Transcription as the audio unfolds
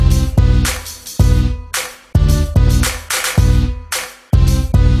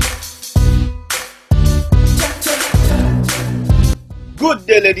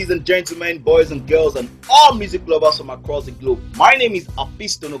ladies and gentlemen, boys and girls, and all music lovers from across the globe. My name is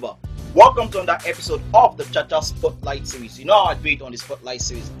Afis Tonova. Welcome to another episode of the Chacha Spotlight series. You know how I do it on the Spotlight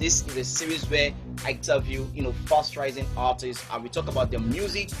series. This is a series where I interview, fast rising artists, and we talk about their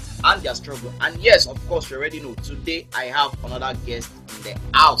music and their struggle. And yes, of course, you already know, today I have another guest in the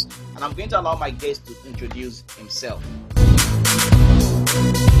house, and I'm going to allow my guest to introduce himself.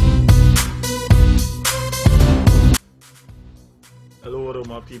 Hello, what up,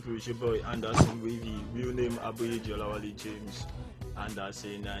 my people? It's your boy Anderson Wavy, real name Aboye Jolawale James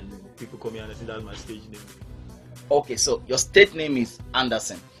Anderson, and people call me Anderson. That's my stage name. Okay, so your stage name is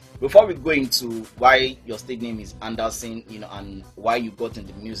Anderson. Before we go into why your stage name is Anderson, and why you got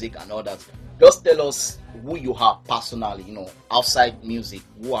into music and all that, just tell us who you are personally, outside music.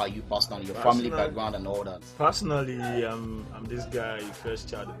 Who are you personally? Your family background and all that. Personally, I'm this guy, first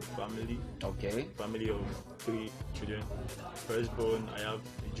child of the family. Okay. Family of 3 children. Firstborn, I have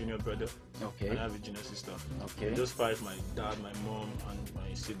a junior brother. Okay. And I have a junior sister. Okay. Just 5, my dad, my mom, and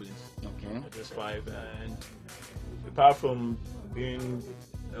my siblings. Okay. Just 5, and apart from being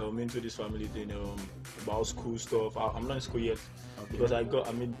into this family thing, about school stuff, I'm not in school yet. Okay. Because I got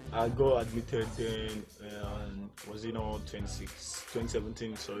admitted then, was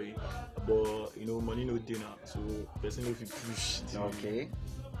 2017, sorry, but money no dinner, so person if you push. Okay.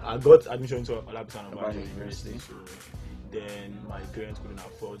 I got admission to Alabama University, so then my parents couldn't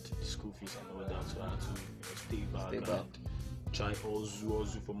afford the school fees and all that, so I had to stay back and try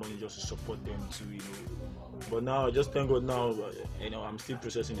also for money just to support them too, But now, just thank God now, I'm still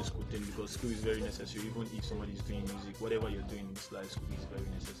processing the school thing, because school is very necessary. Even if somebody is doing music, whatever you're doing in this life, school is very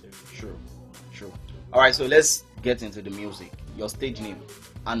necessary. Sure. All right, so let's get into the music. Your stage name,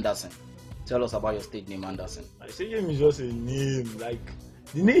 Anderson. Tell us about your stage name, Anderson. My stage name is just a name,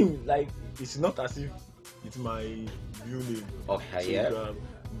 the name, it's not as if it's my real name. Okay, yeah.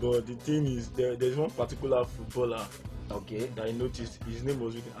 But the thing is, there's one particular footballer. Okay. That I noticed his name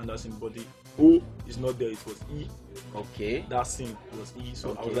was written Anderson, but the O is not there. It was E. Okay. That thing was E.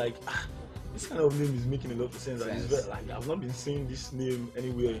 So okay. I was like, this kind of name is making a lot of sense. I've not been seeing this name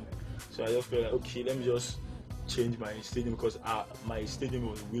anywhere. So I just felt like, okay, let me just change my stage name, because my stage name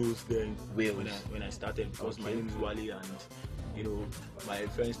was Wales then. Wales. When I started, because my name is Wale, and my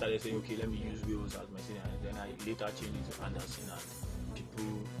friends started saying, okay, let me use Wales as my stage name, and then I later changed it to Anderson, and people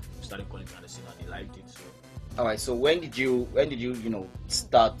started calling me Anderson, and they liked it. So. All right. So when did you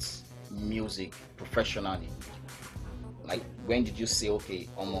start music professionally? Like, when did you say, okay,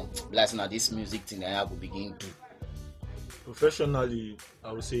 blessing now this music thing I will begin to? Professionally,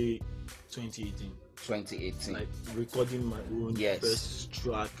 I would say 2018. 2018. Like recording my own first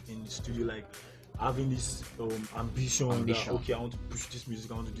track in the studio, like having this ambition that, okay, I want to push this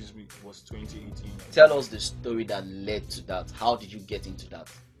music, I want to do this music, was 2018. Tell us the story that led to that. How did you get into that?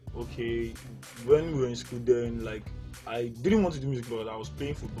 Okay, when we were in school then, I didn't want to do music, but I was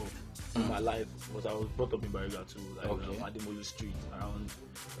playing football in my life, because I was brought up in Bariga too, Ademolu Street, around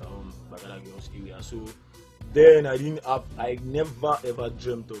Bagala Girls area. So then I never ever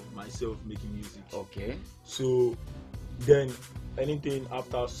dreamt of myself making music. Okay. So then anything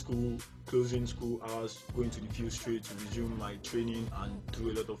after school, closing school hours, going to the field straight to resume my training and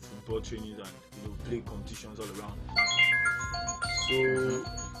do a lot of football trainings and play competitions all around. So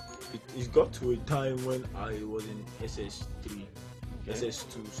it got to a time when I was in SS2,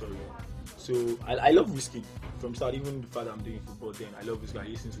 sorry. So I love Wizkid from start, even the fact that I'm doing football then. I love Wizkid. I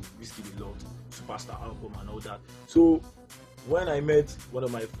listen to Wizkid a lot, Superstar album and all that. So when I met one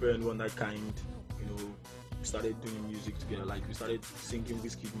of my friends, one that kind, we started doing music together. Like, we started singing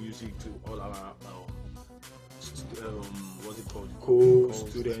Wizkid music to all our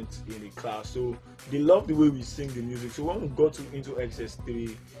co-students in the class. So they loved the way we sing the music. So when we got into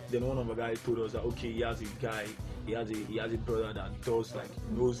XS3, then one of the guys told us that, okay, he has a brother that does,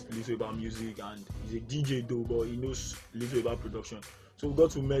 knows little about music, and he's a DJ though, but he knows little about production. So we got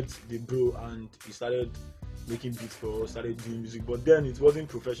to meet the bro, and he started making beats for us, started doing music. But then it wasn't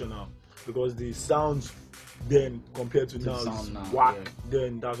professional, because the sounds then compared to now is whack. Yeah.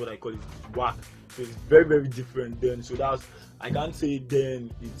 Then that's what I call it, whack. So it's very, very different then. So I can't say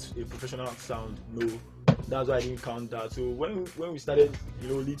then it's a professional sound. No, that's why I didn't count that. So when we started,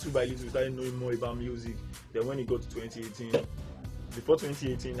 little by little, we started knowing more about music. Then when it got to 2018, before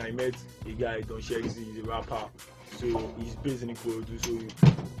 2018, I met a guy, Don Shexy, he's a rapper. So he's based in Ikorodu. So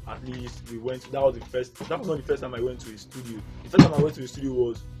at least we went. That was not the first time I went to his studio. The first time I went to his studio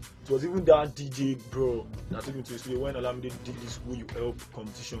was even that DJ bro that took me to his studio when Olamide did this Who You Help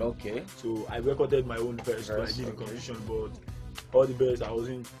competition. Okay. So I recorded my own verse, but I did the competition. But all the best. I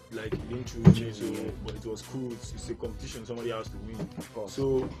wasn't like didn't choose me, so but it was cool. It's a competition, somebody has to win. Of course.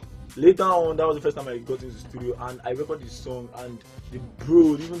 So later on, that was the first time I got into the studio and I recorded this song. And the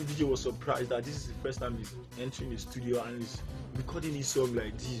bro, even the DJ was surprised that this is the first time he's entering the studio and he's recording this song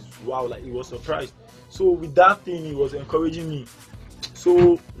like this. Wow, like he was surprised. So with that thing, he was encouraging me.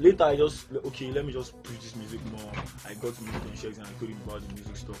 So later I just okay, let me just push this music more. I got to meet Don Shakes and I told him about the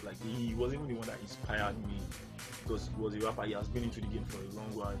music stuff. Like he wasn't even the one that inspired me because he was a rapper. He has been into the game for a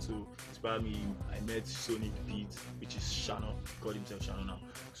long while. So inspired me. I met Sonic Beat, which is Shano, called himself Shano now.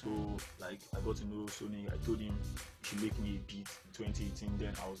 So like I got to know Sonic. I told him he should make me a beat in 2018.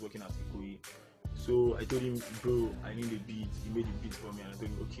 Then I was working at Ikoyi. So I told him, bro, I need a beat. He made a beat for me, and I told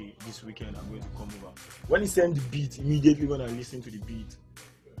him, okay, this weekend I'm going to come over. When he sent the beat, immediately when I listened to the beat,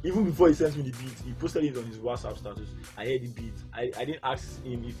 even before he sent me the beat, he posted it on his WhatsApp status. I heard the beat. I didn't ask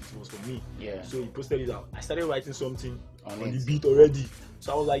him if it was for me. Yeah. So he posted it out. I started writing something on the it. beat already.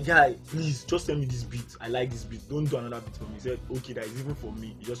 So I was like, guy, please just send me this beat. I like this beat. Don't do another beat for me. He said, okay, that is even for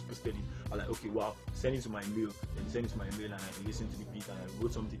me. He just posted it. I was like, okay, wow. Send it to my mail. Then he sent it to my mail and I listened to the beat and I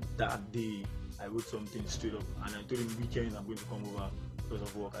wrote something that day. I wrote something straight up and I told him weekend I'm going to come over because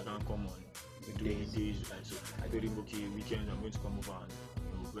of work. I can't come on days. And so I told him, okay, weekend I'm going to come over and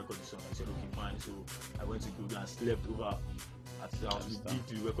record the song. I said, okay, fine. So I went to Google and slept over at his house. We did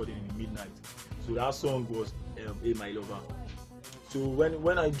the recording in the midnight. So that song was A My Lover. So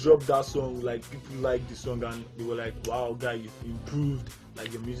when I dropped that song, like people liked the song and they were like, wow, guy, you've improved.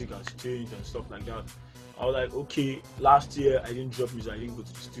 Like your music has changed and stuff like that. I was like, okay, last year I didn't drop music, I didn't go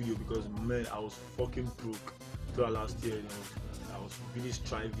to the studio because man, I was fucking broke throughout last year. I was really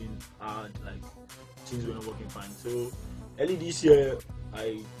striving hard, like things weren't working fine. So early this year,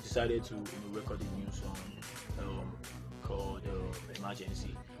 I decided to record a new song called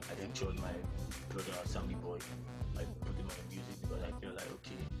Emergency. I then showed my brother Sammy Boy. I put him on the music because I feel like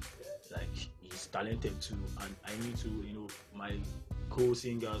okay, like he's talented too, and I need to my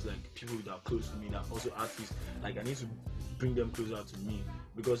co-singers, like people that are close to me, that also artists, like I need to bring them closer to me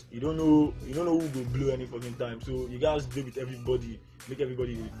because you don't know who will blow any fucking time. So you guys deal with everybody, make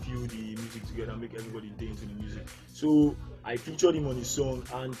everybody feel the music together, make everybody dance to the music. So I featured him on his song,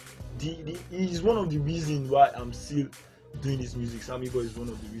 and he's one of the reasons why I'm still doing this music. Sammy Boy is one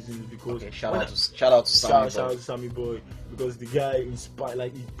of the reasons because shout out to Sammy Boy because the guy inspired,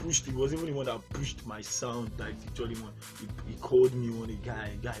 like he was even the one that pushed my sound, like featured him on. He called me one day,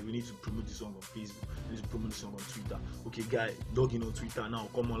 guy, we need to promote this song on Facebook, we need to promote this song on Twitter. Okay, guy, log in on Twitter now,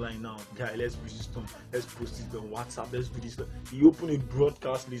 come online now, guy, let's push this song, let's post it on WhatsApp, let's do this. He opened a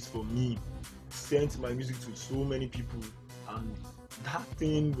broadcast list for me, sent my music to so many people, and that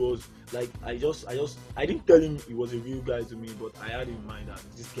thing was like I didn't tell him he was a real guy to me, but I had in mind that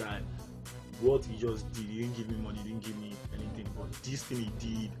this guy, what he just did, he didn't give me money, he didn't give me anything, but this thing he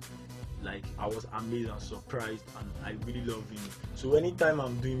did, like I was amazed and surprised, and I really love him. So anytime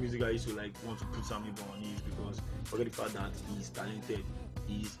I'm doing music, I used to like want to put something on it because forget the fact that he's talented.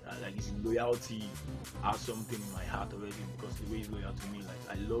 He's like his loyalty has something in my heart already because the way he's loyal to me, like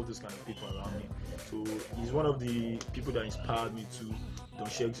I love those kind of people around me. So he's one of the people that inspired me too. Don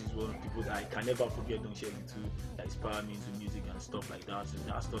Shakes is one of the people that I can never forget. Don Shakes too, that inspired me into music and stuff like that. So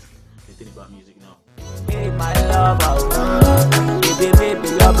that's just the thing about music now. Hey, my lover, you baby,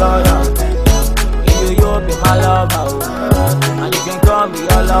 your brother. You be my lover, and you can call me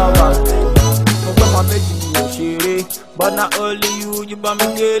your lover. But not only you buy me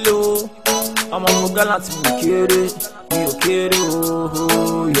gelo. I'm a gallant me kere,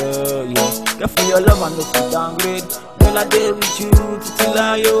 oh yeah. Get for your love and no for downgrade. Girl, I dare with you till I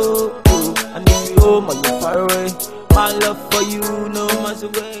and if you home or you far away, my love for you no matter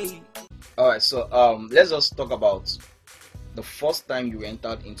away. Alright, so let's just talk about the first time you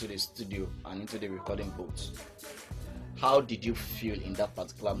entered into the studio and into the recording booth. How did you feel in that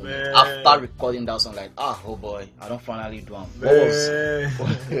particular moment after recording that song? Like, oh boy, I don't finally do it.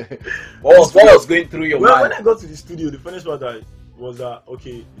 What was going through your mind? When I got to the studio, the funniest part was that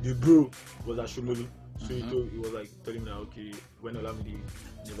okay, the bro was at Shomolu, so he was like telling me that okay, when Olamide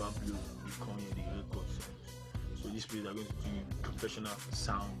never blew, you come here, the record songs. So this place are going to do professional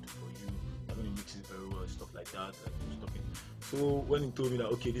sound for you. They're going to mix it very well, stuff like that. Like he was talking. So when he told me that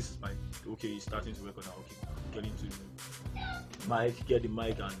okay, this is he's starting to record now. Okay, get into get the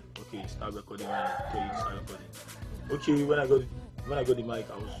mic and okay, start recording. Start recording. Okay, when I got the mic,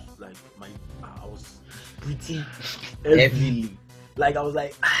 I was like I was breathing heavily. Like I was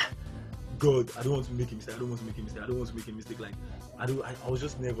like, God, I don't want to make a mistake. I don't want to make a mistake. Like I was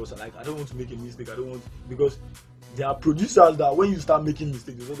just nervous. Like I don't want to make a mistake. Because there are producers that when you start making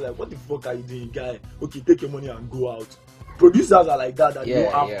mistakes, they're like, what the fuck are you doing, guy? Okay, take your money and go out. producers are like that you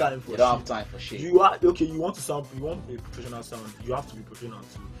don't have yeah. time for You don't shit. have time for shit. You are okay. You want a professional sound. You have to be professional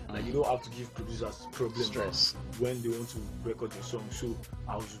too. Like you don't have to give producers problems Stress. when they want to record your song. So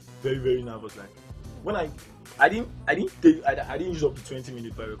I was very very nervous. Like when I didn't use up to 20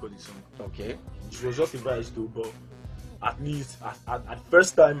 minutes before I recorded the song. Okay. It was just a vice too, but at least at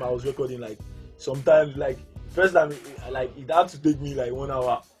first time I was recording, like sometimes like first time it had to take me like 1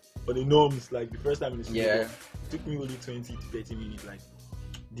 hour on the norms. Like the first time in the studio, Yeah. it took me only 20 to 30 minutes. Like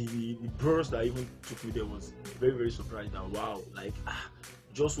the burst that even took me there was very very surprised that wow, like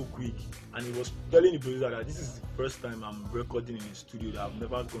just so quick. And he was telling the producer that this is the first time I'm recording in a studio, that I've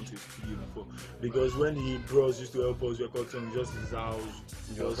never gone to a studio before. Because when the bros used to help us record songs, just his house,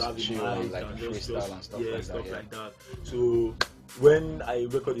 just have a chill, mic like and freestyle and stuff yeah, like stuff that, yeah. like that. So when I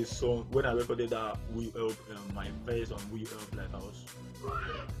recorded that We Help, my verse on We Help, like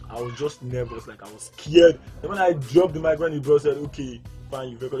I was just nervous, like I was scared. And when I dropped the mic, when the bro said, okay,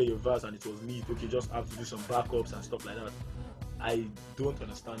 fine, you've recorded your verse and it was lit, okay, just have to do some backups and stuff like that. I don't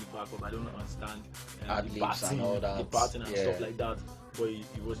understand the backup. I don't understand the Ad-libs and all that. the pattern and Yeah. stuff like that. But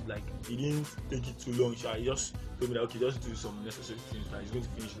it was like he didn't take it too long. So he just told me that okay, just do some necessary things. Like he's going to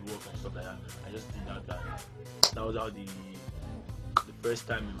finish the work and stuff like that. I just did that. That was how the first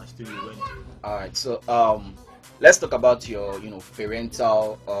time in my studio went. All right. So let's talk about your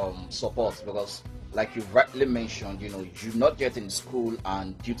parental support, because like you rightly mentioned, you're not yet in school,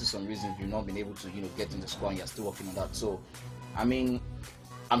 and due to some reasons you've not been able to get into school, and you're still working on that. So I mean,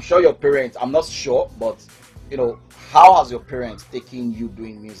 I'm sure your parents, I'm not sure, but how has your parents taken you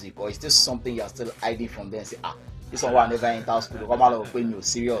doing music? Or is this something you're still hiding from them and say, this one I never enter school, come out of when you're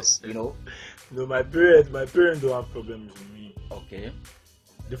serious, No, my parents don't have problems with me. Okay.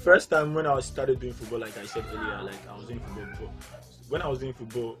 The first time when I started doing football, like I said earlier, like I was doing football before. When I was doing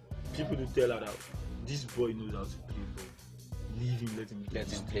football, people would tell her that this boy knows how to play ball. Leave him, let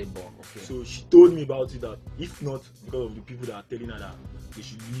him play ball. Okay. So she told me about it, that if not because of the people that are telling her that they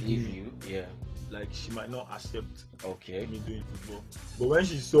should leave me, yeah, like she might not accept me doing football. But when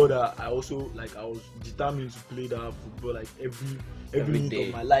she saw that I also I was determined to play that football like every minute day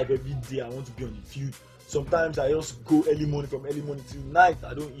of my life, every day I want to be on the field. Sometimes I just go from early morning till night.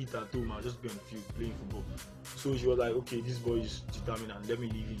 I don't eat at home. I just be on the field playing football. So she was like, okay, this boy is determined and let me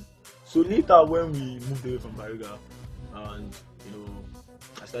leave him. So later when we moved away from Bariga, and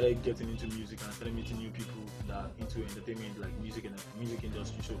I started getting into music and I started meeting new people that are into entertainment, like music and music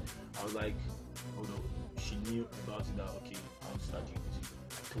industry. So I was like, oh no, she knew about it, that okay, I want to start doing music.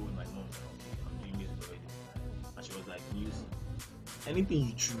 I told my mom, okay, I'm doing music already. And she was like, music, anything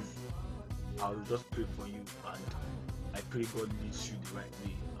you choose, I'll just pray for you, and I pray God leads you the right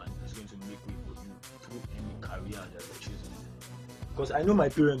way and it's going to make way for you through any career that you're choosing. Because I know my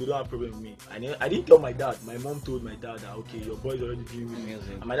parents, they don't have problem with me. I didn't tell my dad. My mom told my dad that okay, your boy's already doing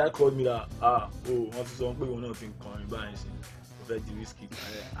music. And my dad called me that what's the song? We will not think coming by and sing. Very risky.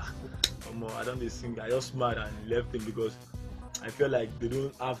 I don't sing. I just smiled and left him because I felt like they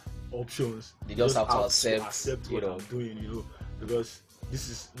don't have options. They just have to accept what I'm doing, because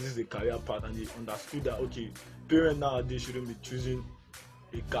this is a career path, and they understood that okay, parents nowadays shouldn't be choosing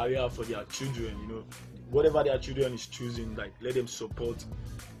a career for their children, whatever their children is choosing, like let them support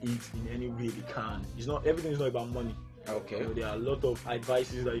it in any way they can. Everything is not about money. Okay. There are a lot of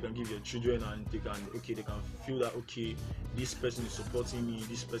advices that you can give your children, and they can feel that okay, this person is supporting me,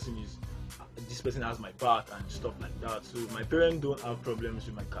 this person has my back and stuff like that. So my parents don't have problems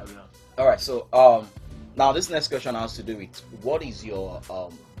with my career. All right. So now this next question has to do with what is your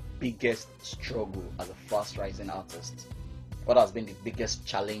biggest struggle as a fast rising artist? What has been the biggest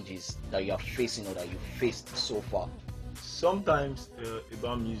challenges that you are facing or that you faced so far? Sometimes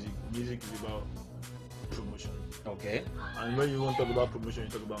about music is about promotion. Okay. And when you want to talk about promotion, you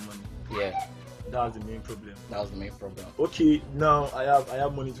talk about money. Yeah. That's the main problem. Okay, now I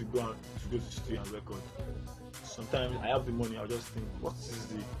have money to go to the studio and record. Sometimes I have the money, I'll just think, what is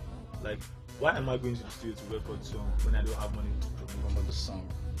the why am I going to the studio to record song when I don't have money to promote the song?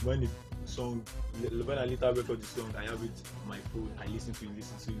 When I later record the song, I have it on my phone, I listen to it.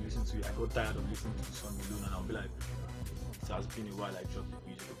 I got tired of listening to the song alone, and I'll be like, it has been a while I dropped the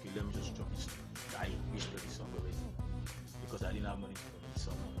music. Okay, let me just drop this. I wasted the song already because I didn't have money to promote the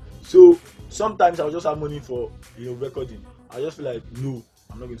song. So sometimes I'll just have money for recording. I just feel like no,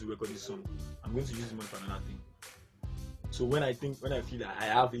 I'm not going to record this song. I'm going to use the money for another thing. So when I feel that I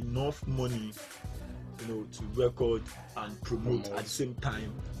have enough money, to record and promote at the same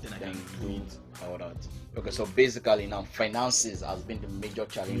time, then I can do it. All that. Okay, so basically now finances has been the major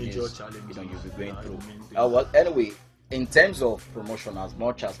challenge you'll be going through. Well, anyway, in terms of promotion, as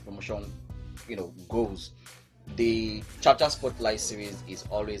much as promotion, goes, the Chacha Spotlight series is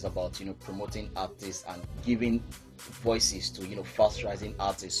always about promoting artists and giving voices to fast rising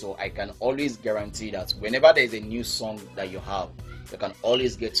artists. So I can always guarantee that whenever there is a new song that you have, you can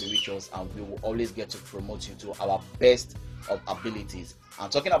always get to reach us, and we will always get to promote you to our best of abilities.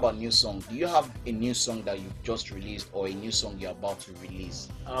 And talking about new song, do you have a new song that you've just released or a new song you're about to release?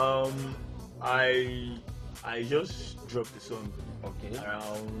 I just dropped the song Okay.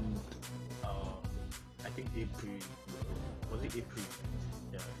 around I think April. Was it April?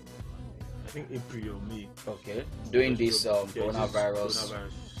 Yeah, I think April or May. Okay. Doing this Yeah, this coronavirus.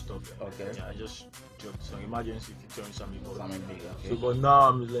 stuff. Okay. Yeah, I just dropped some emergency featuring Sammy Boy. Something big. So, Okay. but now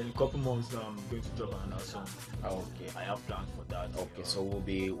I'm like, in a couple months now, I'm going to drop another song. Okay. I have plans for that. Okay, so we'll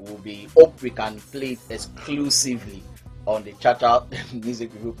be hope we can play it exclusively on the Chacha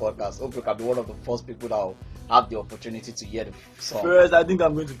Music Review podcast. Hope we can be one of the first people that will have the opportunity to hear the song. First, I think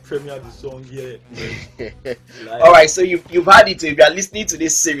I'm going to premiere the song here. Like, All right, so you've had it. If you are listening to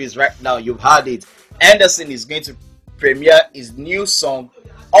this series right now, you've had it. Anderson is going to premiere his new song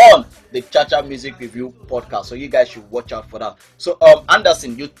on the Chacha Music Review podcast, so you guys should watch out for that. So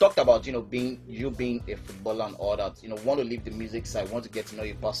Anderson, you talked about being a footballer and all that, want to leave the music side, want to get to know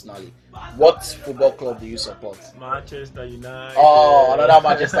you personally. What football club do you support? Manchester United. Oh, another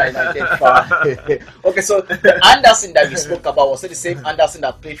Manchester United fan. Okay, so the Anderson that we spoke about, was it the same Anderson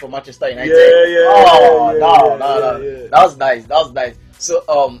that played for Manchester United? Yeah. No. That was nice. So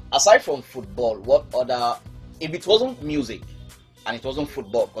aside from football, what other, if it wasn't music and it wasn't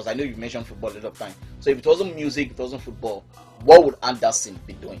football, because I know you mentioned football a lot of time, so if it wasn't music, it wasn't football, what would Anderson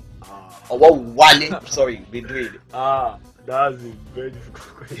be doing? Or what would Wale be doing? That's a very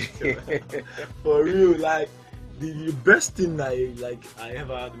difficult question. For real, like the best thing I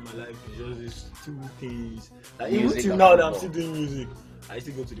ever had in my life is just these two things. Like, even Music till and now that I'm football. still doing music, I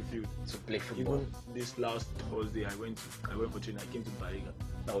still go to the field. To play football. Even this last Thursday, I went for training. I came to Bariga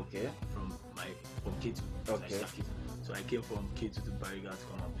Okay. from K2. Okay. So I came from K2 to Bariga to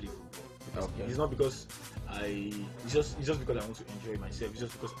come and play football. Because Okay. It's not because it's just because I want to enjoy myself. It's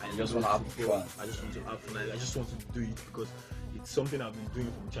just because I just love want to have football. fun. I just want to have fun. I just want to do it because it's something I've been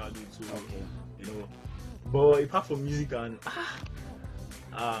doing from childhood. So Okay. But apart from music and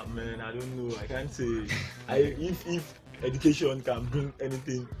man, I don't know. I can't say. If education can bring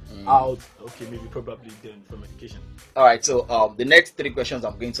anything out, okay, maybe probably then from education. All right, so the next 3 questions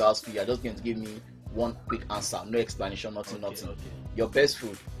I'm going to ask you, you're just going to give me one quick answer, no explanation, nothing. Okay. Your best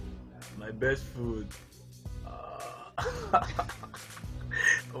food? My best food.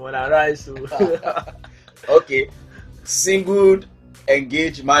 When I rise, so Okay. Single,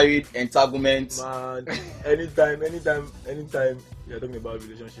 engaged, married, entanglement. man, anytime you're talking about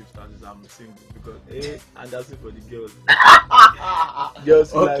relationship status, I'm single because and that's it for the girls.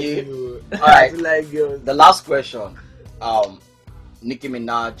 Girls who Okay. like you. All right. Who like girls. The last question, Nicki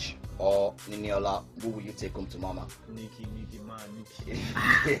Minaj or Niniola, who will you take home to mama? Nicki.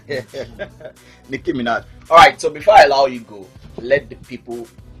 Nicki Minaj. All right, so before I allow you go, let the people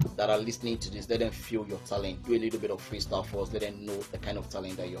that are listening to this, let them feel your talent. Do a little bit of freestyle for us. Let them know the kind of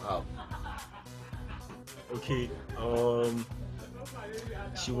talent that you have. Okay,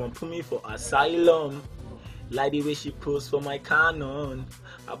 she won't put me for asylum. Like the way she posed for my canon.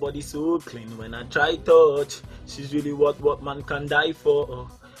 Her body so clean when I try touch. She's really what man can die for.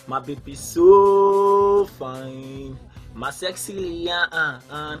 My baby so fine. My sexy Lian,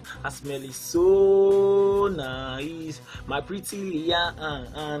 her smell is so nice. My pretty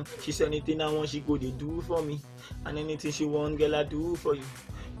Lian, she's anything I want, she go they do for me. And anything she want, girl, I do for you.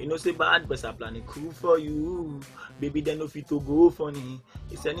 You know, say bad, but I plan a cool for you. Baby, then no fit to go funny.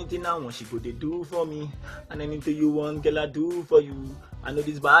 It's anything I want, she go they do for me. And anything you want, girl, I do for you. I know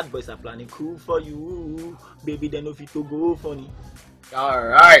this bad boys are planning cool for you. Baby, then no fit to go funny. All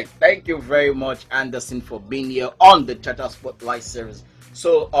right, thank you very much, Anderson, for being here on the Chacha Spotlight series.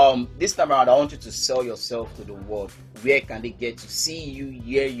 So this time around, I want you to sell yourself to the world. Where can they get to see you,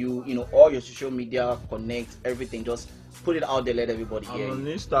 hear you, all your social media, connect, everything? Just put it out there, let everybody hear I'm on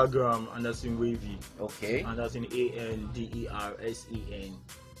you. Instagram, Anderson Wavy. Okay. Anderson ANDERSEN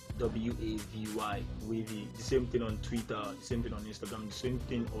WAVY Wavy. The same thing on Twitter, the same thing on Instagram, the same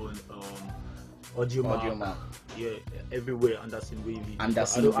thing on Audio Map. Yeah, everywhere Anderson Wavy.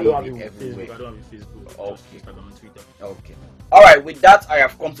 Anderson I don't have Wavy it everywhere. Facebook. I don't have it Facebook. Okay. Just Instagram and Twitter. Okay. All right. With that, I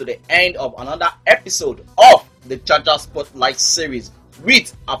have come to the end of another episode of the Chacha Spotlight series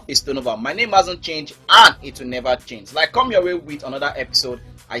with Apistonova. My name hasn't changed, and it will never change. Like, come your way with another episode.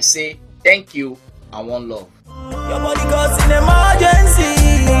 I say thank you and one love. Your body cause an emergency.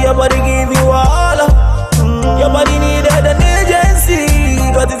 Your body give you all. Your body needed an agency.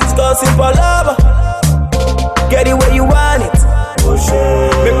 Cause it is causing for love.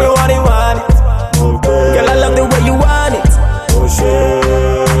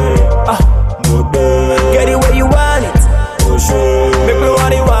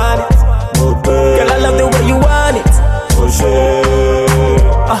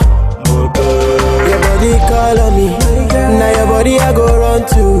 run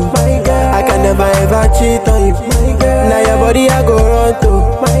to. My girl, I can never ever cheat on you. My girl, now your body I go run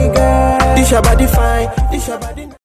to. My girl, this your body fine, this your body.